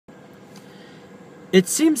It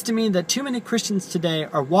seems to me that too many Christians today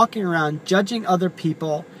are walking around judging other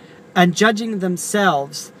people and judging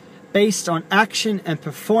themselves based on action and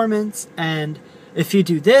performance, and if you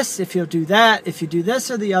do this, if you'll do that, if you do this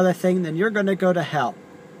or the other thing, then you're going to go to hell.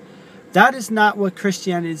 That is not what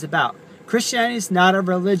Christianity is about. Christianity is not a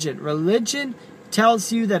religion. Religion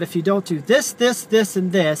tells you that if you don't do this, this, this,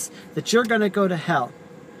 and this, that you're going to go to hell.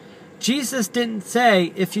 Jesus didn't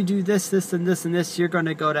say, if you do this, this, and this, and this, you're going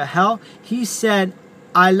to go to hell. He said,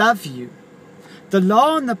 I love you. The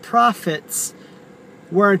law and the prophets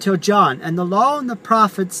were until John, and the law and the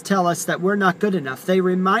prophets tell us that we're not good enough. They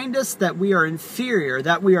remind us that we are inferior,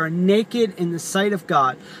 that we are naked in the sight of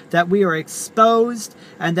God, that we are exposed,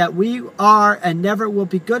 and that we are and never will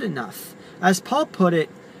be good enough. As Paul put it,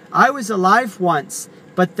 I was alive once,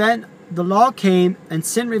 but then the law came and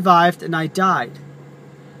sin revived and I died.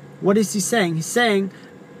 What is he saying? He's saying,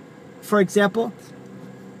 for example,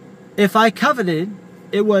 if I coveted,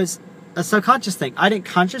 it was a subconscious thing. I didn't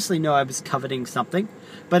consciously know I was coveting something,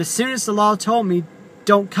 but as soon as the law told me,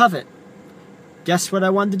 don't covet, guess what I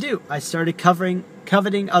wanted to do? I started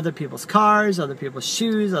coveting other people's cars, other people's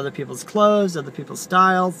shoes, other people's clothes, other people's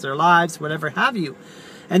styles, their lives, whatever have you.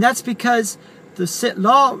 And that's because the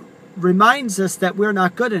law reminds us that we're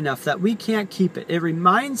not good enough, that we can't keep it. It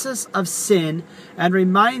reminds us of sin and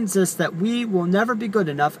reminds us that we will never be good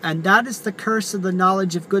enough, and that is the curse of the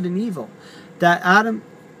knowledge of good and evil that Adam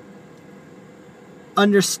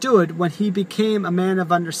understood when he became a man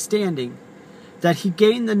of understanding, that he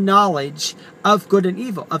gained the knowledge of good and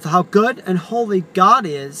evil, of how good and holy God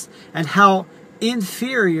is and how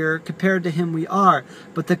inferior compared to him we are.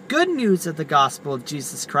 But the good news of the gospel of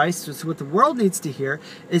Jesus Christ, is what the world needs to hear,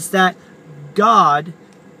 is that God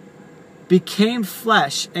became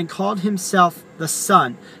flesh and called himself the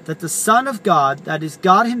Son, that the Son of God, that is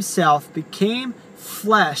God himself, became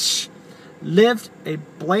flesh, lived a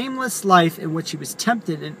blameless life in which he was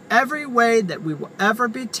tempted in every way that we will ever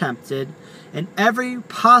be tempted, in every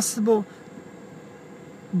possible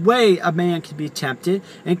way a man can be tempted,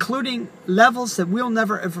 including levels that we'll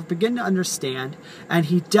never ever begin to understand, and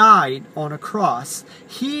he died on a cross.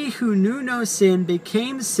 He who knew no sin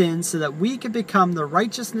became sin so that we could become the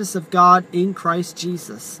righteousness of God in Christ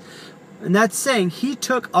Jesus. And that's saying he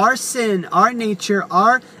took our sin, our nature,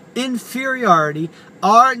 our inferiority,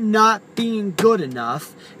 our not being good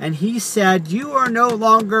enough, and he said, you are no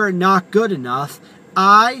longer not good enough.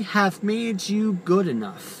 I have made you good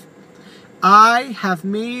enough. I have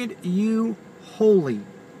made you holy.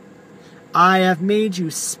 I have made you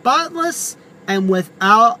spotless and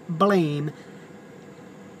without blame.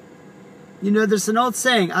 You know, there's an old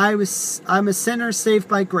saying, I'm a sinner saved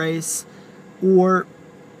by grace, or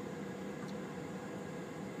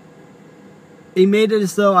he made it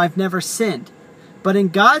as though I've never sinned. But in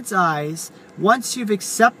God's eyes, once you've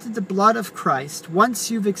accepted the blood of Christ,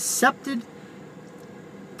 once you've accepted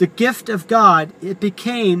the gift of God, it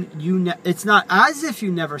became, it's not as if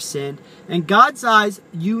you never sinned. In God's eyes,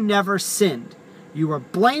 you never sinned. You were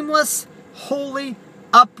blameless, holy,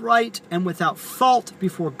 upright, and without fault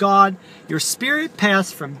before God. Your spirit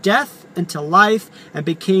passed from death into life and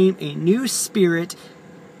became a new spirit,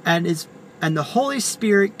 and the Holy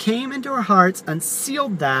Spirit came into our hearts and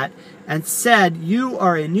sealed that and said, you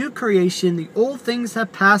are a new creation. The old things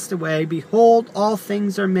have passed away. Behold, all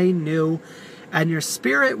things are made new. And your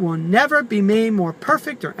spirit will never be made more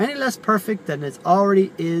perfect or any less perfect than it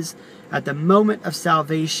already is at the moment of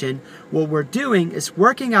salvation. What we're doing is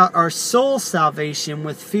working out our soul salvation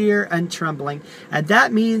with fear and trembling. And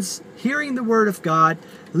that means hearing the Word of God,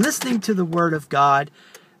 listening to the Word of God,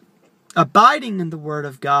 abiding in the Word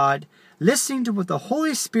of God, listening to what the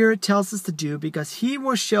Holy Spirit tells us to do, because he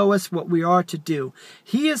will show us what we are to do.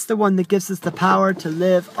 He is the one that gives us the power to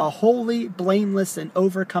live a holy, blameless, and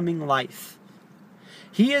overcoming life.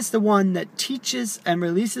 He is the one that teaches and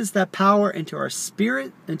releases that power into our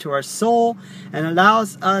spirit, into our soul, and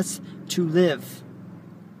allows us to live.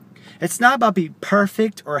 It's not about being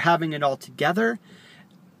perfect or having it all together.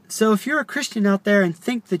 So if you're a Christian out there and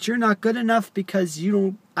think that you're not good enough because you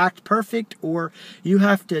don't act perfect, or you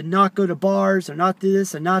have to not go to bars or not do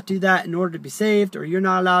this and not do that in order to be saved, or you're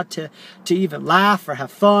not allowed to even laugh or have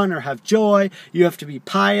fun or have joy, you have to be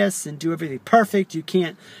pious and do everything perfect, you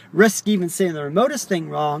can't risk even saying the remotest thing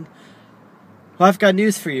wrong, well, I've got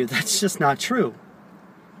news for you. That's just not true.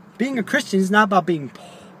 Being a Christian is not about being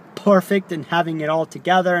perfect and having it all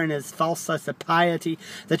together and this false sense of piety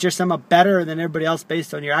that you're somehow better than everybody else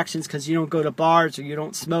based on your actions because you don't go to bars or you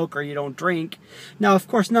don't smoke or you don't drink. Now, of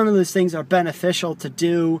course, none of those things are beneficial to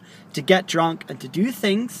do, to get drunk and to do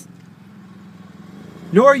things.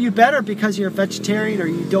 Nor are you better because you're a vegetarian or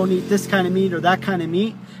you don't eat this kind of meat or that kind of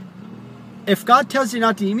meat. If God tells you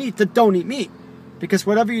not to eat meat, then don't eat meat. Because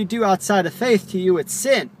whatever you do outside of faith, to you it's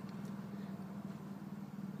sin.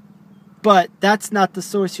 But that's not the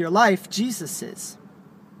source of your life. Jesus is.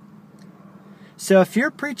 So if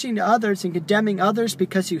you're preaching to others and condemning others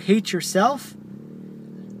because you hate yourself,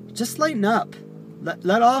 just lighten up.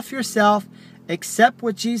 Let off yourself, accept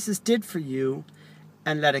what Jesus did for you,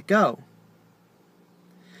 and let it go.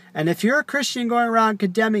 And if you're a Christian going around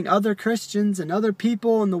condemning other Christians and other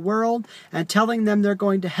people in the world and telling them they're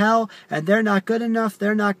going to hell and they're not good enough,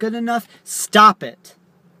 stop it.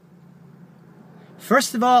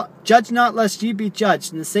 First of all, judge not lest ye be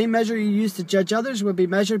judged. And the same measure you use to judge others will be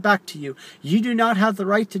measured back to you. You do not have the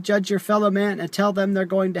right to judge your fellow man and tell them they're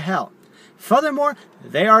going to hell. Furthermore,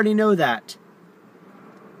 they already know that.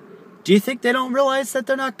 Do you think they don't realize that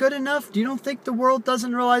they're not good enough? Do you don't think the world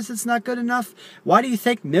doesn't realize it's not good enough? Why do you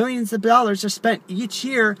think millions of dollars are spent each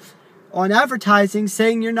year on advertising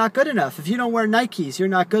saying you're not good enough? If you don't wear Nikes, you're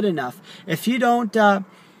not good enough. If you don't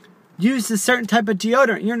use a certain type of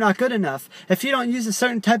deodorant, you're not good enough. If you don't use a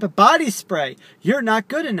certain type of body spray, you're not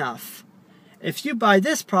good enough. If you buy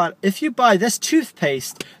this product, if you buy this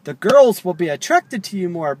toothpaste, the girls will be attracted to you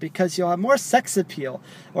more because you'll have more sex appeal.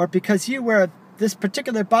 Or because you wear this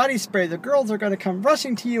particular body spray, the girls are going to come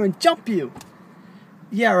rushing to you and jump you.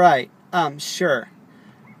 Yeah, right. Sure.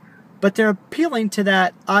 But they're appealing to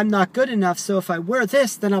that, I'm not good enough, so if I wear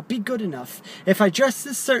this, then I'll be good enough. If I dress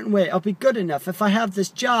this certain way, I'll be good enough. If I have this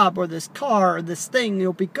job or this car or this thing,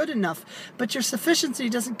 it'll be good enough. But your sufficiency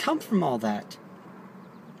doesn't come from all that.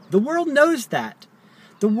 The world knows that.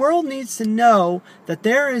 The world needs to know that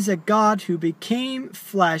there is a God who became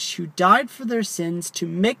flesh, who died for their sins to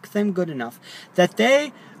make them good enough. That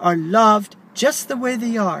they are loved just the way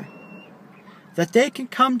they are. That they can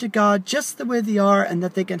come to God just the way they are, and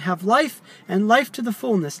that they can have life and life to the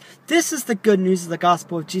fullness. This is the good news of the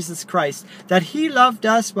gospel of Jesus Christ. That He loved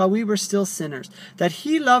us while we were still sinners. That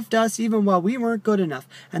He loved us even while we weren't good enough.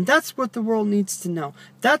 And that's what the world needs to know.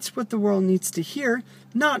 That's what the world needs to hear.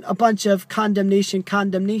 Not a bunch of condemnation.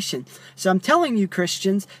 So I'm telling you,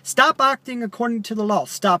 Christians, stop acting according to the law.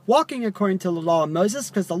 Stop walking according to the law of Moses,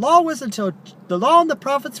 because the law and the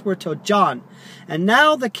prophets were till John. And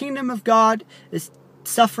now the kingdom of God is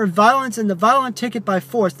suffered violence, and the violent take it by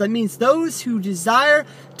force. That means those who desire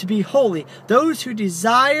to be holy, those who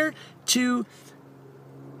desire to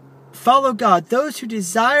follow God, those who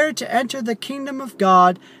desire to enter the kingdom of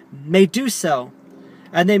God may do so.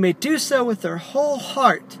 And they may do so with their whole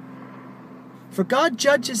heart. For God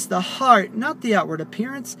judges the heart, not the outward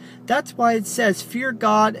appearance. That's why it says, fear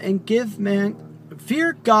God and give Him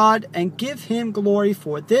glory,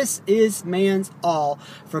 for this is man's all.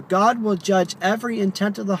 For God will judge every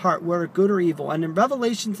intent of the heart, whether good or evil. And in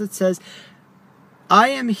Revelations it says, I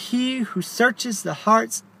am He who searches the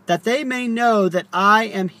hearts, that they may know that I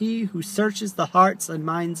am He who searches the hearts and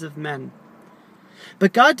minds of men.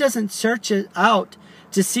 But God doesn't search it out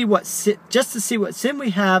to see just to see what sin we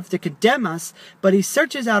have to condemn us, but He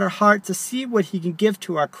searches out our heart to see what He can give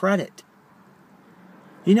to our credit.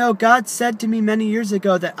 You know, God said to me many years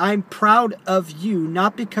ago that I'm proud of you,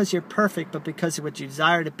 not because you're perfect, but because of what you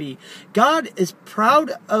desire to be. God is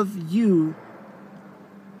proud of you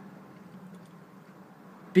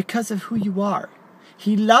because of who you are.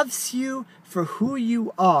 He loves you for who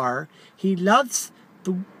you are. He loves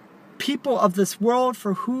the people of this world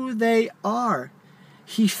for who they are.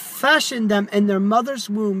 He fashioned them in their mother's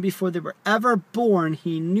womb before they were ever born.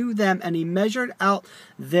 He knew them, and He measured out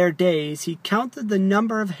their days. He counted the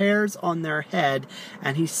number of hairs on their head,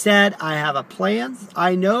 and He said, I have a plan.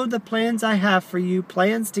 I know the plans I have for you,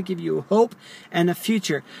 plans to give you hope and a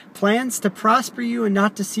future, plans to prosper you and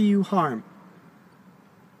not to see you harm.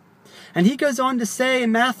 And He goes on to say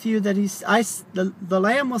in Matthew that the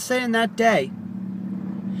Lamb will say in that day,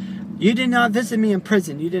 you did not visit me in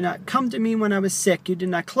prison. You did not come to me when I was sick. You did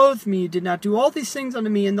not clothe me. You did not do all these things unto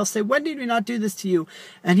me. And they'll say, when did we not do this to you?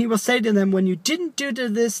 And He will say to them, when you didn't do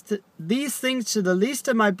these things to the least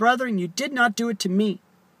of my brethren, you did not do it to me.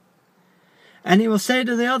 And He will say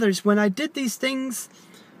to the others, when I did these things,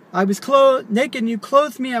 I was naked and you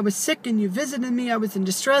clothed me. I was sick and you visited me. I was in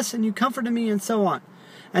distress and you comforted me, and so on.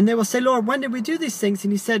 And they will say, Lord, when did we do these things?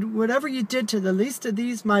 And He said, whatever you did to the least of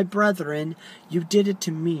these, my brethren, you did it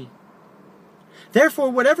to me. Therefore,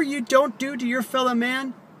 whatever you don't do to your fellow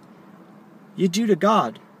man, you do to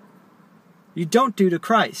God. You don't do to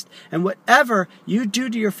Christ. And whatever you do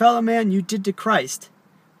to your fellow man, you did to Christ.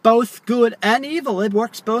 Both good and evil. It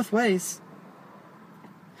works both ways.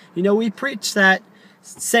 You know, we preach that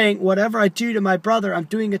saying, whatever I do to my brother, I'm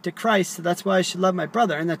doing it to Christ, so that's why I should love my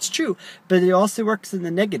brother. And that's true, but it also works in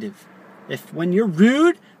the negative. When you're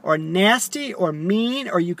rude or nasty or mean,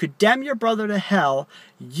 or you condemn your brother to hell,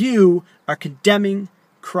 you are condemning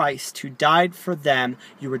Christ who died for them.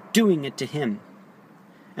 You are doing it to him.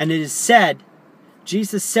 And it is said,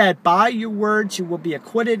 Jesus said, by your words you will be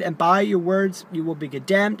acquitted, and by your words you will be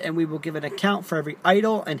condemned, and we will give an account for every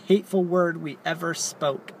idle and hateful word we ever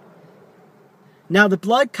spoke. Now the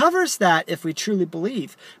blood covers that if we truly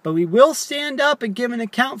believe, but we will stand up and give an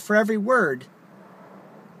account for every word.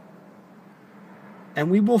 And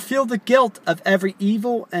we will feel the guilt of every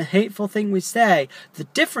evil and hateful thing we say. The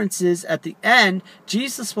difference is, at the end,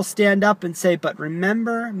 Jesus will stand up and say, but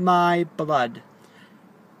remember my blood.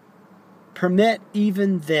 Permit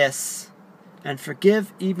even this, and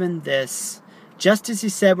forgive even this. Just as he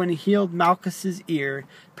said when he healed Malchus's ear,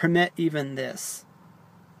 permit even this.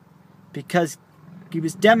 Because he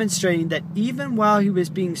was demonstrating that even while he was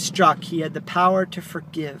being struck, he had the power to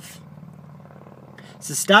forgive.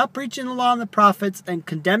 So stop preaching the law and the prophets and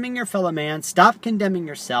condemning your fellow man. Stop condemning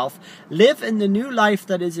yourself. Live in the new life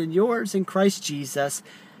that is in yours in Christ Jesus.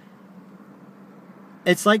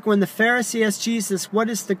 It's like when the Pharisee asked Jesus, what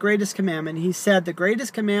is the greatest commandment? He said, the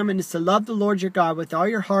greatest commandment is to love the Lord your God with all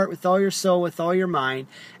your heart, with all your soul, with all your mind.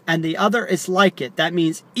 And the other is like it. That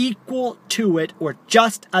means equal to it, or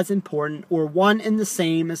just as important, or one and the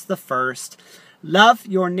same as the first. Love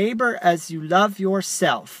your neighbor as you love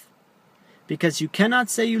yourself. Because you cannot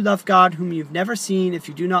say you love God whom you've never seen if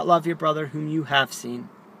you do not love your brother whom you have seen.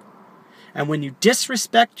 And when you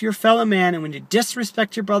disrespect your fellow man, and when you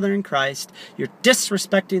disrespect your brother in Christ, you're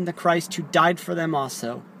disrespecting the Christ who died for them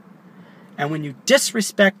also. And when you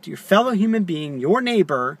disrespect your fellow human being, your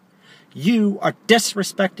neighbor, you are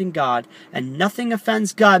disrespecting God. And nothing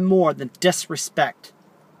offends God more than disrespect.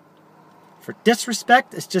 For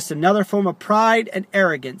disrespect is just another form of pride and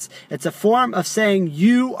arrogance. It's a form of saying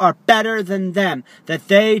you are better than them, that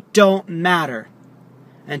they don't matter.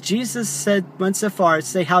 And Jesus went so far as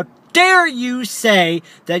to say, how dare you say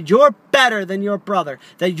that you're better than your brother,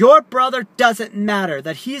 that your brother doesn't matter,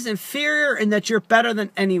 that he's inferior and that you're better than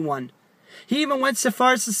anyone. He even went so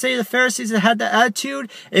far as to say to the Pharisees that had that attitude,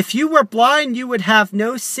 if you were blind, you would have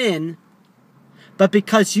no sin. But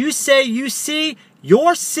because you say you see,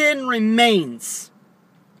 your sin remains.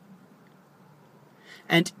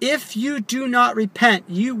 And if you do not repent,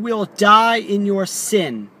 you will die in your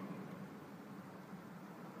sin.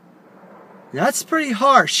 That's pretty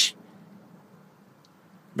harsh.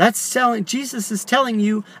 Jesus is telling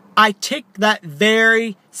you, I take that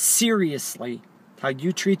very seriously, how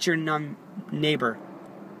you treat your neighbor.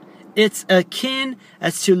 It's akin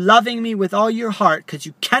as to loving me with all your heart, because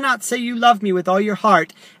you cannot say you love me with all your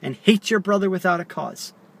heart and hate your brother without a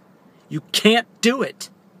cause. You can't do it.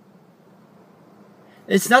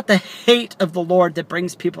 It's not the hate of the Lord that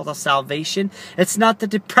brings people to salvation. It's not the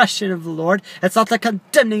depression of the Lord. It's not the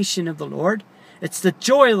condemnation of the Lord. It's the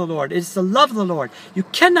joy of the Lord. It's the love of the Lord. You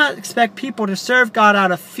cannot expect people to serve God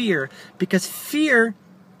out of fear, because fear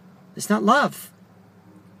is not love.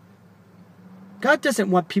 God doesn't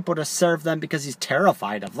want people to serve them because he's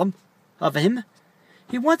terrified of him.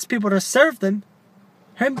 He wants people to serve him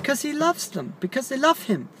because he loves them, because they love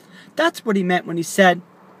him. That's what he meant when he said,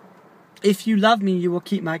 if you love me, you will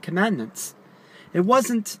keep my commandments. It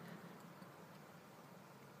wasn't,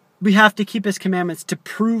 we have to keep his commandments to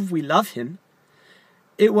prove we love him.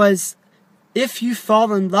 It was, if you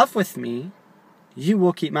fall in love with me, you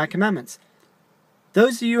will keep my commandments.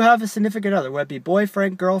 Those of you who have a significant other, whether it be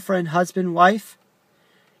boyfriend, girlfriend, husband, wife,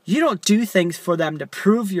 you don't do things for them to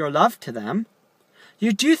prove your love to them.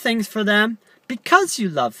 You do things for them because you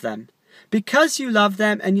love them. Because you love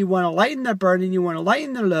them and you want to lighten their burden, you want to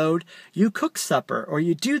lighten their load, you cook supper, or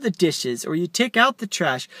you do the dishes, or you take out the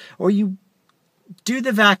trash, or you do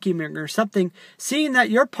the vacuuming or something, seeing that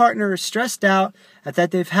your partner is stressed out,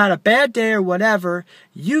 that they've had a bad day or whatever,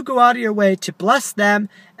 you go out of your way to bless them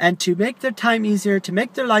and to make their time easier, to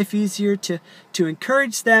make their life easier, to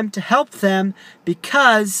encourage them, to help them,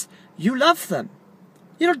 because you love them.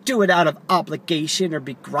 You don't do it out of obligation or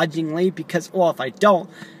begrudgingly because, well, if I don't,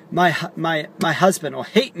 my husband will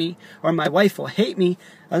hate me or my wife will hate me.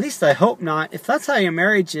 At least I hope not. If that's how your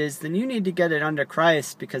marriage is, then you need to get it under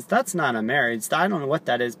Christ, because that's not a marriage. I don't know what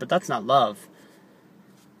that is, but that's not love.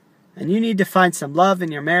 And you need to find some love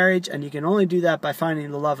in your marriage, and you can only do that by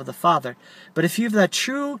finding the love of the Father. But if you have that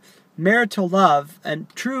true marital love and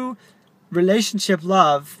true relationship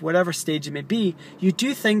love, whatever stage it may be, you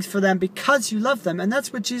do things for them because you love them. And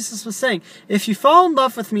that's what Jesus was saying. If you fall in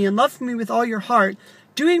love with me and love me with all your heart,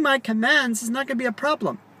 doing my commands is not going to be a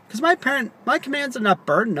problem. Because my commands are not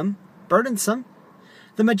burdensome.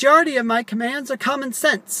 The majority of my commands are common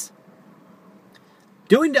sense.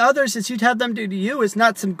 Doing to others as you'd have them do to you is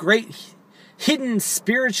not some great hidden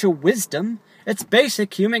spiritual wisdom. It's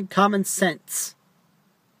basic human common sense.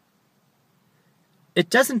 It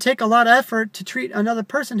doesn't take a lot of effort to treat another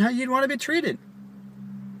person how you'd want to be treated.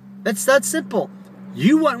 It's that simple.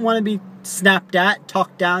 You wouldn't want to be snapped at,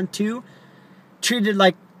 talked down to, treated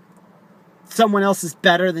like someone else is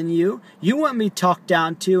better than you. You want me talked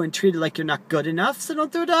down to and treated like you're not good enough, so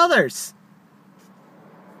don't do it to others.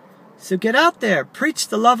 So get out there, preach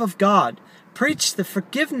the love of God, preach the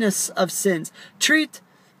forgiveness of sins,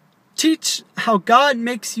 teach how God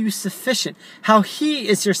makes you sufficient, how He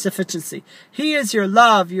is your sufficiency. He is your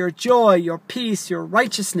love, your joy, your peace, your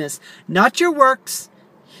righteousness, not your works,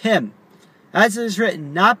 Him. As it is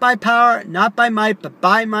written, not by power, not by might, but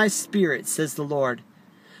by my Spirit, says the Lord.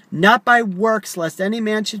 Not by works, lest any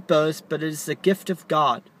man should boast, but it is the gift of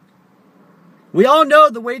God. We all know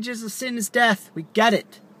the wages of sin is death. We get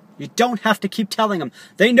it. You don't have to keep telling them.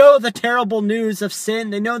 They know the terrible news of sin.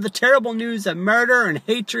 They know the terrible news of murder and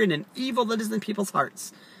hatred and evil that is in people's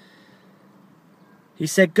hearts. He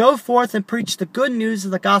said, go forth and preach the good news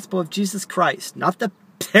of the gospel of Jesus Christ, not the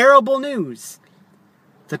terrible news.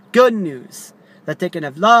 The good news that they can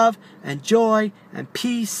have love and joy and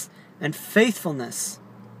peace and faithfulness.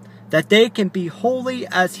 That they can be holy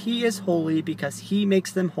as He is holy because He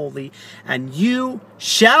makes them holy. And you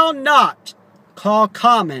shall not call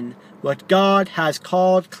common what God has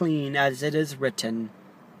called clean, as it is written.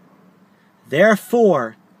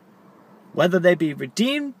 Therefore, whether they be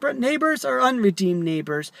redeemed neighbors or unredeemed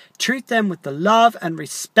neighbors, treat them with the love and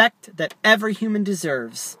respect that every human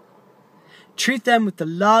deserves. Treat them with the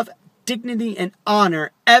love, dignity, and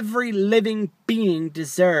honor every living being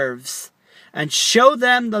deserves. And show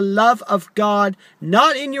them the love of God,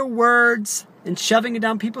 not in your words and shoving it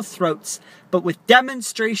down people's throats, but with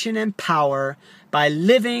demonstration and power, by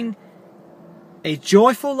living a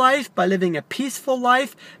joyful life, by living a peaceful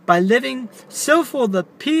life, by living so full of the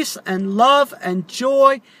peace and love and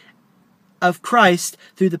joy of Christ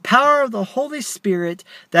through the power of the Holy Spirit,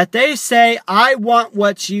 that they say, I want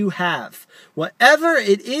what you have. Whatever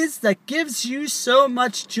it is that gives you so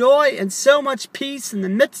much joy and so much peace in the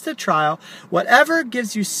midst of trial, whatever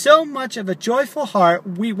gives you so much of a joyful heart,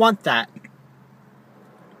 we want that.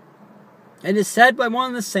 It is said by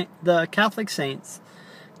one of the Catholic saints,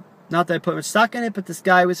 not that I put much stock in it, but this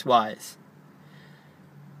guy was wise.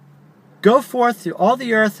 Go forth through all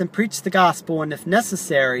the earth and preach the gospel, and if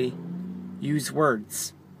necessary, use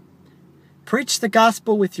words. Preach the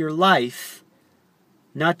gospel with your life,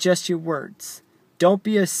 not just your words. Don't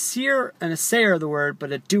be a seer and a sayer of the word,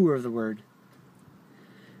 but a doer of the word.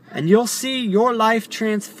 And you'll see your life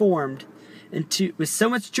transformed with so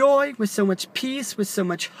much joy, with so much peace, with so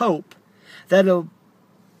much hope, that it'll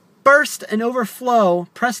burst and overflow,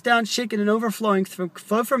 pressed down, shaken, and overflowing,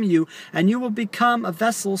 flow from you, and you will become a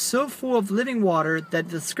vessel so full of living water that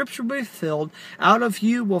the scripture will be filled. Out of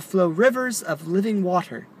you will flow rivers of living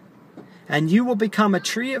water. And you will become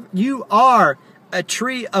you are a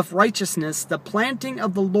tree of righteousness, the planting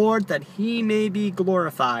of the Lord, that He may be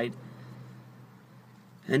glorified.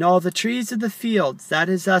 And all the trees of the fields, that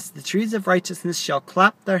is us, the trees of righteousness, shall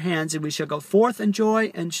clap their hands, and we shall go forth in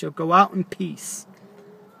joy, and shall go out in peace.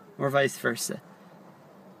 Or vice versa.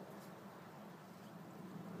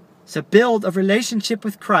 So build a relationship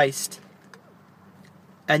with Christ,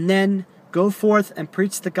 and then go forth and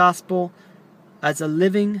preach the gospel as a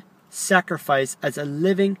living sacrifice, as a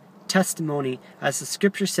living testimony. As the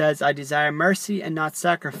scripture says, I desire mercy and not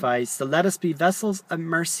sacrifice. So let us be vessels of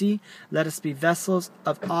mercy. Let us be vessels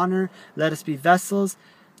of honor. Let us be vessels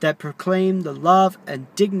that proclaim the love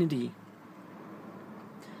and dignity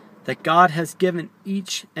that God has given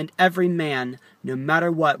each and every man, no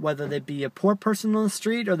matter what, whether they be a poor person on the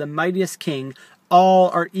street or the mightiest king, all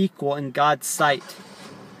are equal in God's sight.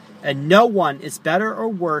 And no one is better or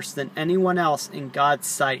worse than anyone else in God's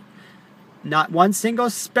sight. Not one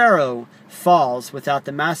single sparrow falls without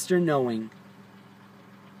the Master knowing,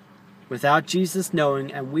 without Jesus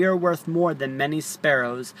knowing, and we are worth more than many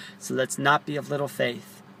sparrows, so let's not be of little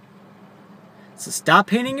faith. So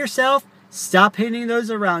stop hating yourself. Stop hating those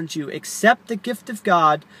around you. Accept the gift of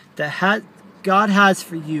God that God has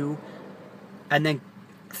for you, and then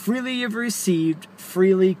freely you've received,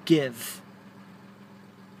 freely give.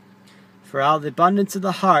 For out of the abundance of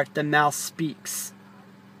the heart, the mouth speaks.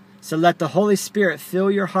 So let the Holy Spirit fill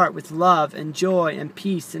your heart with love and joy and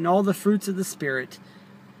peace and all the fruits of the Spirit,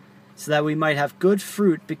 so that we might have good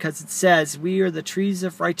fruit, because it says, we are the trees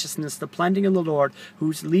of righteousness, the planting of the Lord,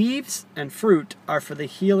 whose leaves and fruit are for the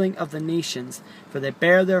healing of the nations, for they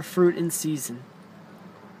bear their fruit in season.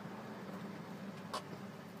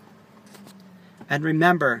 And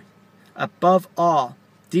remember, above all,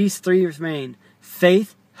 these three remain: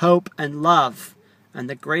 faith, hope, and love. And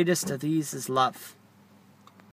the greatest of these is love.